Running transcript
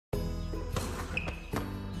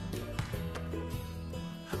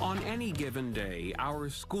On any given day, our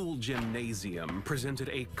school gymnasium presented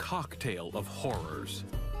a cocktail of horrors.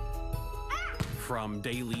 From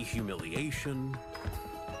daily humiliation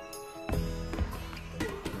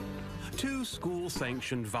to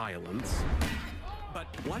school-sanctioned violence. But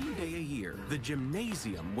one day a year, the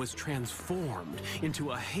gymnasium was transformed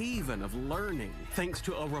into a haven of learning thanks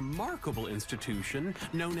to a remarkable institution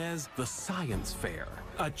known as the Science Fair,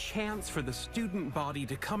 a chance for the student body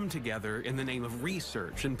to come together in the name of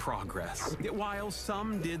research and progress. While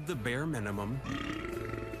some did the bare minimum,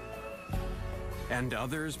 and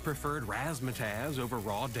others preferred razzmatazz over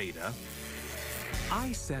raw data,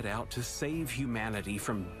 I set out to save humanity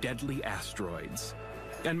from deadly asteroids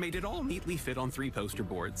and made it all neatly fit on 3 poster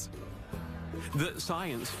boards. The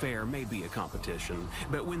Science Fair may be a competition,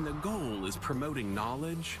 but when the goal is promoting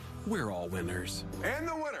knowledge, we're all winners. And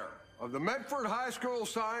the winner of the Medford High School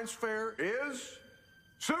Science Fair is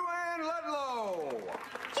Sue Ann Ledlow.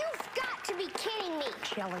 You've got to be kidding me.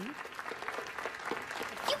 Shelley,